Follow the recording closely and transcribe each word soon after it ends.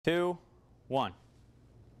2, 1.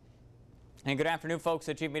 And good afternoon, folks.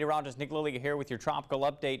 Chief Meteorologist Nick Lilly here with your tropical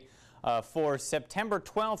update for September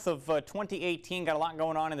 12th of 2018. Got a lot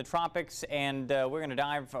going on in the tropics, and we're going to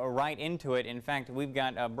dive right into it. In fact, we've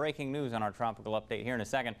got breaking news on our tropical update here in a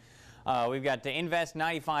second. We've got the Invest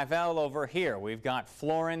 95L over here. We've got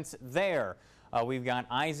Florence there. We've got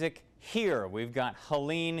Isaac here. We've got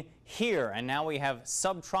Helene here. And now we have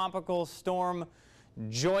subtropical storm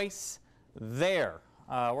Joyce there.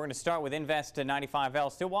 We're going to start with Invest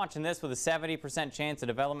 95L. Still watching this with a 70% chance of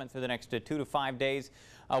development through the next 2 to 5 days.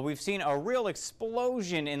 We've seen a real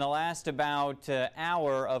explosion in the last about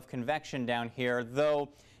hour of convection down here, though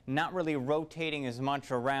not really rotating as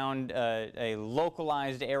much around a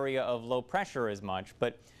localized area of low pressure as much.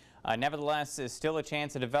 But nevertheless, there's still a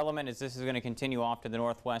chance of development as this is going to continue off to the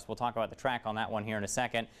northwest. We'll talk about the track on that one here in a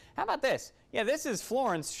second. How about this? Yeah, this is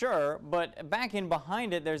Florence, sure, but back in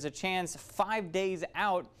behind it, there's a chance 5 days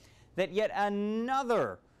out that yet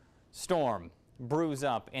another storm brews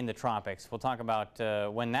up in the tropics. We'll talk about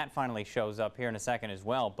when that finally shows up here in a second as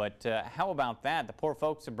well. But how about that? The poor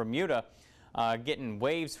folks of Bermuda getting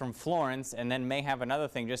waves from Florence, and then may have another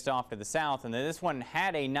thing just off to the south. And then this one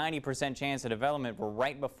had a 90% chance of development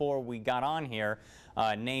right before we got on here,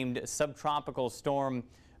 named subtropical storm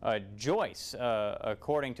Joyce,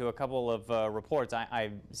 according to a couple of reports.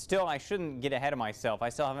 I shouldn't get ahead of myself. I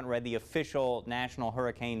still haven't read the official National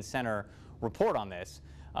Hurricane Center report on this,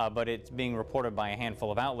 but it's being reported by a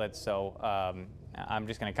handful of outlets, so I'm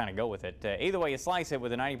just going to kind of go with it. Either way you slice it,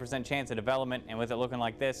 with a 90% chance of development and with it looking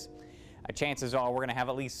like this, chances are we're going to have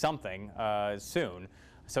at least something soon.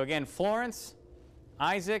 So again, Florence,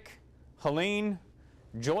 Isaac, Helene,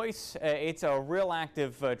 Joyce, it's a real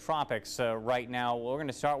active tropics right now. We're going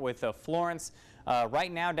to start with Florence.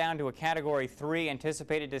 Right now down to a Category 3,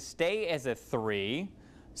 anticipated to stay as a 3.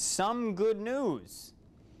 Some good news.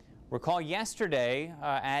 Recall yesterday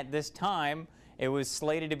at this time, it was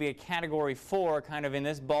slated to be a Category 4, kind of in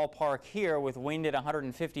this ballpark here, with wind at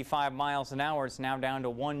 155 miles an hour. It's now down to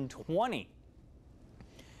 120.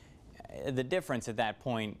 The difference at that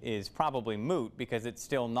point is probably moot because it's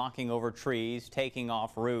still knocking over trees, taking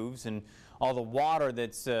off roofs, and all the water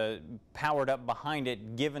that's powered up behind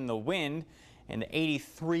it given the wind and the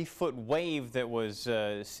 83-foot wave that was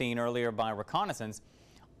seen earlier by reconnaissance.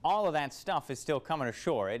 All of that stuff is still coming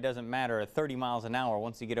ashore. It doesn't matter at 30 miles an hour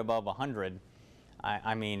once you get above 100.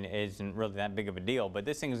 I mean, it isn't really that big of a deal, but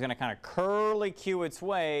this thing is going to kind of curly-cue its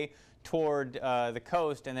way toward the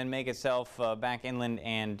coast and then make itself back inland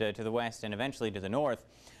and to the west and eventually to the north.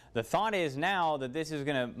 The thought is now that this is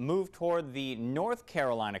going to move toward the North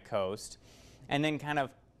Carolina coast and then kind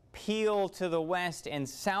of peel to the west and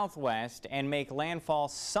southwest and make landfall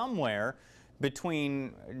somewhere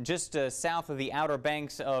between just south of the Outer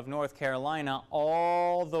Banks of North Carolina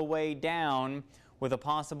all the way down, with a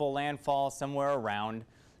possible landfall somewhere around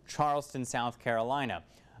Charleston, South Carolina.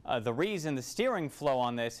 The reason the steering flow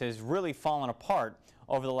on this has really fallen apart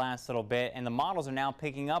over the last little bit, and the models are now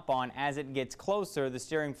picking up on, as it gets closer, the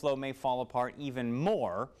steering flow may fall apart even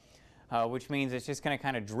more, which means it's just going to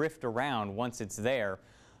kind of drift around once it's there.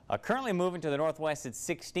 Currently moving to the northwest at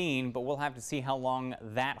 16, but we'll have to see how long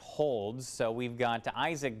that holds. So we've got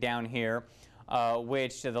Isaac down here,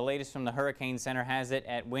 which the latest from the Hurricane Center has it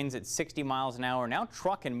at winds at 60 miles an hour. Now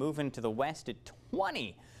trucking, moving to the west at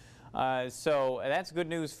 20. So that's good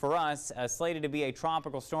news for us. Slated to be a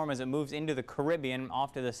tropical storm as it moves into the Caribbean,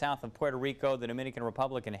 off to the south of Puerto Rico, the Dominican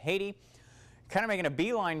Republic, and Haiti. Kind of making a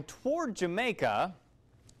beeline toward Jamaica.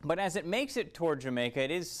 But as it makes it toward Jamaica, it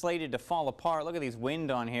is slated to fall apart. Look at these wind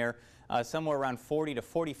on here, somewhere around 40 to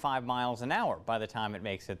 45 miles an hour by the time it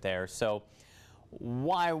makes it there. So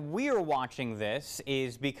why we're watching this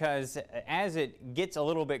is because as it gets a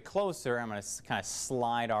little bit closer, I'm going to kind of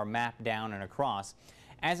slide our map down and across.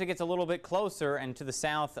 As it gets a little bit closer and to the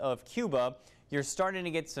south of Cuba, you're starting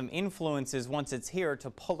to get some influences once it's here to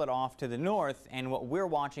pull it off to the north. And what we're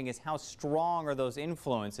watching is how strong are those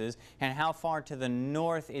influences and how far to the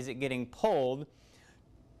north is it getting pulled,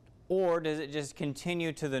 or does it just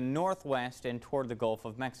continue to the northwest and toward the Gulf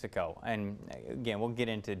of Mexico? And again, we'll get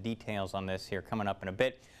into details on this here coming up in a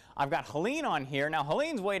bit. I've got Helene on here. Now,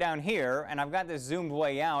 Helene's way down here, and I've got this zoomed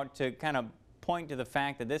way out to kind of point to the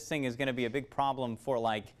fact that this thing is going to be a big problem for,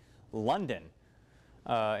 like, London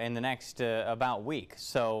in the next about week.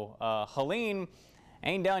 So Helene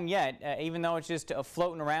ain't done yet, even though it's just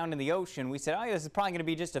floating around in the ocean. We said, oh, this is probably going to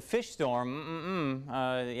be just a fish storm.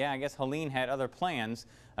 Yeah, I guess Helene had other plans.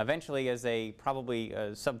 Eventually, as a probably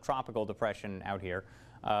subtropical depression out here,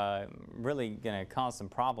 really going to cause some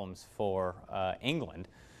problems for England.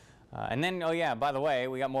 And then, oh yeah, by the way,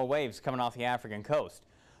 we got more waves coming off the African coast.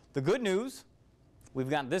 The good news, we've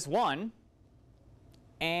got this one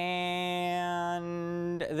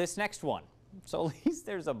and this next one. So at least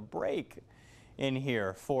there's a break in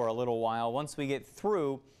here for a little while once we get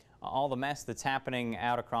through all the mess that's happening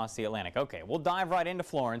out across the Atlantic. Okay, we'll dive right into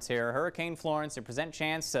Florence here. Hurricane Florence, a present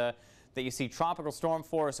chance that you see tropical storm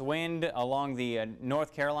force wind along the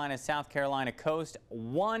North Carolina, South Carolina coast.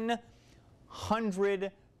 100%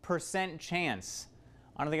 chance.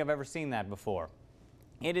 I don't think I've ever seen that before.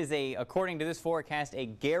 It is, according to this forecast, a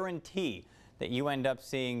guarantee that you end up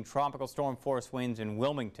seeing tropical storm force winds in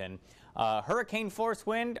Wilmington. Hurricane force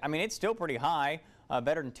wind, I mean, it's still pretty high,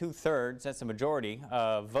 better than 2/3. That's the majority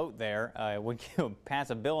vote there. Would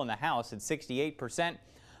pass a bill in the House at 68%.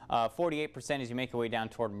 48% as you make your way down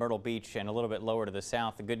toward Myrtle Beach and a little bit lower to the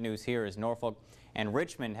south. The good news here is Norfolk and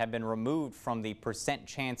Richmond have been removed from the percent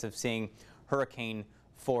chance of seeing hurricane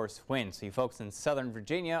force winds. So you folks in Southern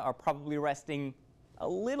Virginia are probably resting a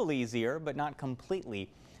little easier, but not completely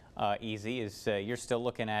easy, as you're still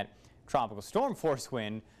looking at tropical storm force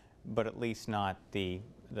wind, but at least not the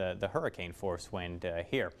hurricane force wind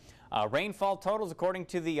here. Rainfall totals, according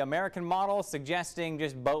to the American model, suggesting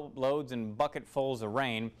just boatloads and bucketfuls of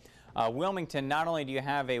rain. Wilmington, not only do you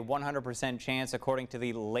have a 100% chance, according to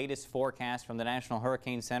the latest forecast from the National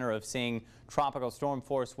Hurricane Center, of seeing tropical storm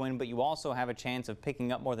force wind, but you also have a chance of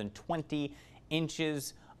picking up more than 20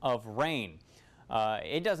 inches of rain.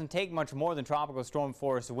 It doesn't take much more than tropical storm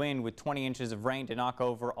force wind with 20 inches of rain to knock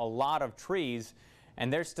over a lot of trees,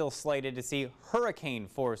 and they're still slated to see hurricane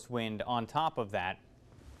force wind on top of that.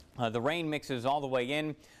 The rain mixes all the way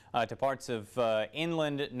in to parts of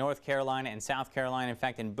inland North Carolina and South Carolina. In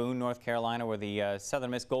fact, in Boone, North Carolina, where the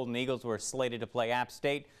Southern Miss Golden Eagles were slated to play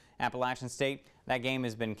Appalachian State, that game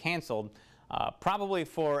has been canceled. Probably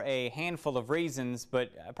for a handful of reasons,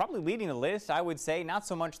 but probably leading the list, I would say, not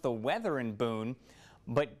so much the weather in Boone,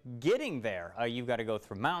 but getting there. You've got to go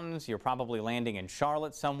through mountains. You're probably landing in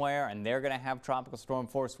Charlotte somewhere, and they're going to have tropical storm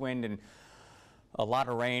force wind and a lot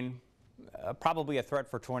of rain. Probably a threat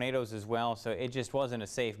for tornadoes as well, so it just wasn't a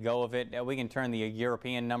safe go of it. We can turn the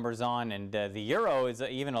European numbers on, and the Euro is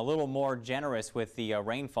even a little more generous with the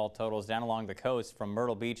rainfall totals down along the coast from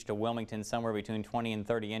Myrtle Beach to Wilmington, somewhere between 20 and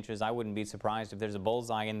 30 inches. I wouldn't be surprised if there's a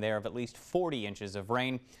bullseye in there of at least 40 inches of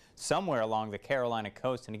rain somewhere along the Carolina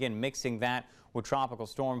coast, and again, mixing that with tropical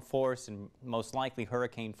storm force and most likely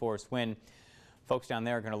hurricane force wind. Folks down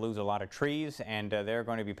there are going to lose a lot of trees, and there are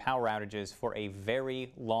going to be power outages for a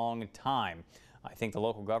very long time. I think the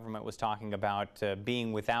local government was talking about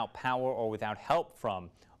being without power or without help from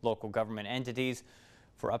local government entities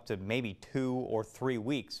for up to maybe 2 or 3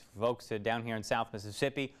 weeks. Folks down here in South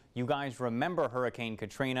Mississippi, you guys remember Hurricane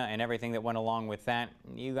Katrina and everything that went along with that.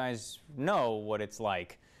 You guys know what it's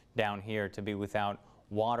like down here to be without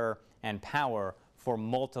water and power for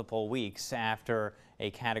multiple weeks after a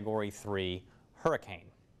Category 3 hurricane.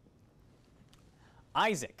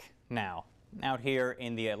 Isaac now out here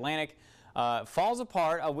in the Atlantic falls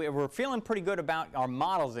apart. We're feeling pretty good about our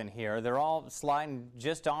models in here. They're all sliding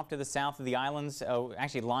just off to the south of the islands,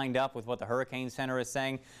 actually lined up with what the Hurricane Center is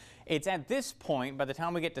saying. It's at this point, by the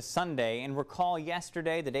time we get to Sunday, and recall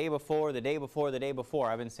yesterday, the day before, the day before, the day before,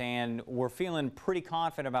 I've been saying we're feeling pretty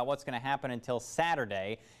confident about what's going to happen until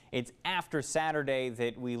Saturday. It's after Saturday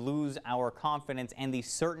that we lose our confidence and the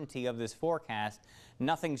certainty of this forecast.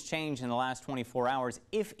 Nothing's changed in the last 24 hours.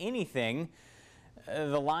 If anything,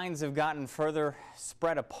 the lines have gotten further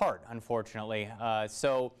spread apart, unfortunately.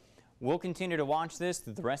 So we'll continue to watch this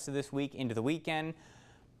through the rest of this week into the weekend.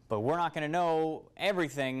 But we're not going to know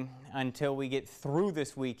everything until we get through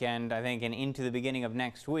this weekend, I think, and into the beginning of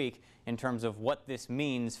next week in terms of what this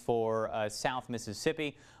means for South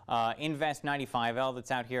Mississippi. Invest 95L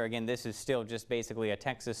that's out here. Again, this is still just basically a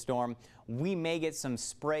Texas storm. We may get some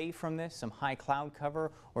spray from this, some high cloud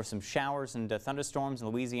cover, or some showers and thunderstorms in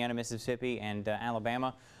Louisiana, Mississippi, and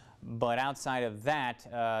Alabama. But outside of that,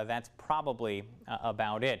 that's probably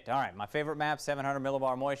about it. All right, my favorite map, 700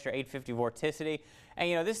 millibar moisture, 850 vorticity. And,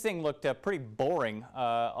 you know, this thing looked pretty boring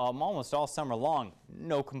almost all summer long.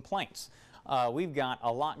 No complaints. We've got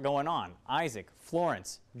a lot going on. Isaac,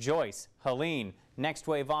 Florence, Joyce, Helene, next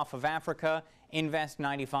wave off of Africa, Invest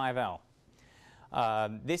 95L.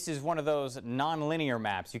 This is one of those non-linear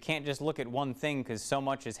maps. You can't just look at one thing because so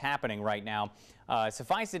much is happening right now.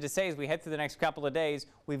 Suffice it to say, as we head through the next couple of days,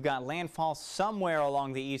 we've got landfall somewhere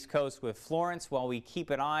along the East Coast with Florence, while we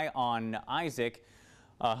keep an eye on Isaac.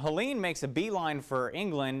 Helene makes a beeline for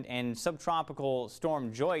England, and subtropical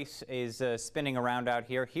storm Joyce is spinning around out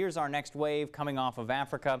here. Here's our next wave coming off of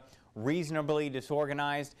Africa, reasonably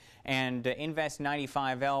disorganized, and Invest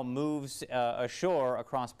 95L moves ashore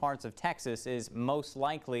across parts of Texas is most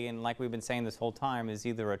likely, and like we've been saying this whole time, is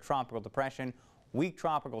either a tropical depression, weak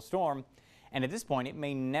tropical storm, and at this point it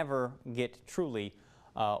may never get truly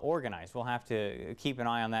organized. We'll have to keep an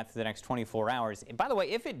eye on that for the next 24 hours. By the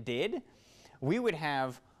way, if it did, we would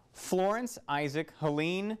have Florence, Isaac,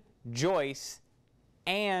 Helene, Joyce,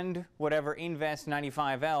 and whatever Invest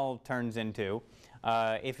 95L turns into,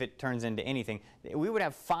 if it turns into anything. We would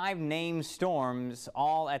have 5 named storms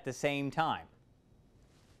all at the same time.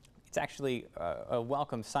 It's actually a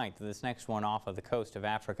welcome sight that this next one off of the coast of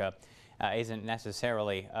Africa isn't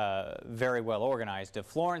necessarily very well organized.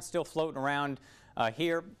 Florence still floating around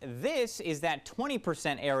here. This is that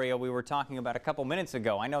 20% area we were talking about a couple minutes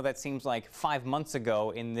ago. I know that seems like 5 months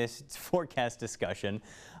ago in this forecast discussion,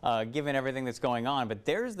 given everything that's going on, but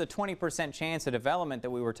there's the 20% chance of development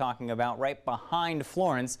that we were talking about right behind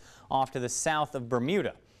Florence off to the south of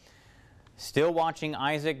Bermuda. Still watching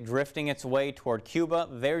Isaac drifting its way toward Cuba.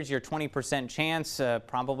 There's your 20% chance.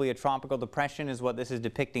 Probably a tropical depression is what this is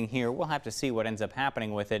depicting here. We'll have to see what ends up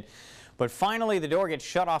happening with it. But finally, the door gets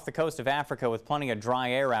shut off the coast of Africa with plenty of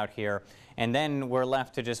dry air out here. And then we're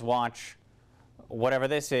left to just watch whatever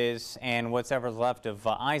this is and whatever's left of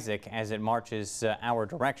Isaac as it marches our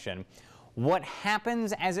direction. What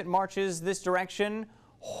happens as it marches this direction?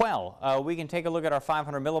 Well, we can take a look at our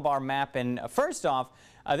 500 millibar map, and first off,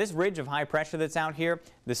 this ridge of high pressure that's out here,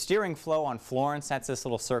 the steering flow on Florence, that's this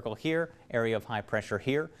little circle here, area of high pressure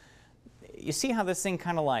here. You see how this thing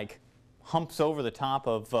kind of like humps over the top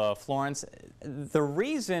of Florence? The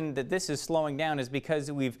reason that this is slowing down is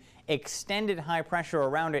because we've extended high pressure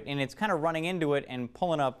around it, and it's kind of running into it and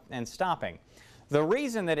pulling up and stopping. The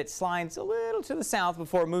reason that it slides a little to the south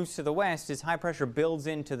before it moves to the west is high pressure builds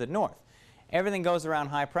into the north. Everything goes around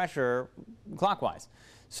high pressure clockwise.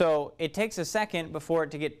 So it takes a second before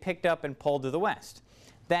it to get picked up and pulled to the west.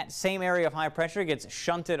 That same area of high pressure gets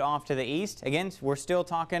shunted off to the east. Again, we're still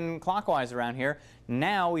talking clockwise around here.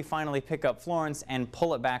 Now we finally pick up Florence and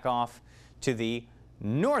pull it back off to the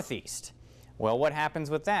northeast. Well, what happens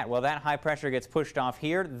with that? Well, that high pressure gets pushed off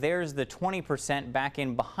here. There's the 20% back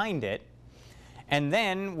in behind it. And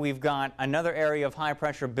then we've got another area of high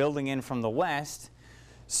pressure building in from the west.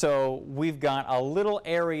 So we've got a little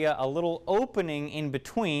area, a little opening in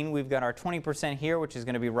between. We've got our 20% here, which is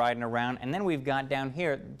going to be riding around. And then we've got down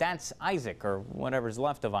here, that's Isaac, or whatever's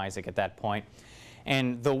left of Isaac at that point.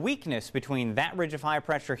 And the weakness between that ridge of high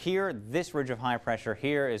pressure here, this ridge of high pressure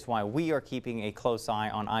here, is why we are keeping a close eye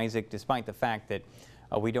on Isaac, despite the fact that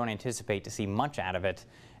we don't anticipate to see much out of it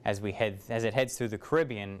as it heads through the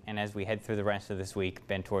Caribbean and as we head through the rest of this week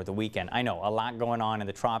and toward the weekend. I know, a lot going on in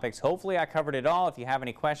the tropics. Hopefully I covered it all. If you have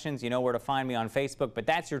any questions, you know where to find me on Facebook. But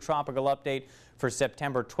that's your tropical update for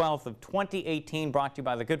September 12th of 2018, brought to you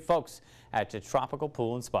by the good folks at Tropical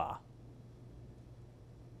Pool and Spa.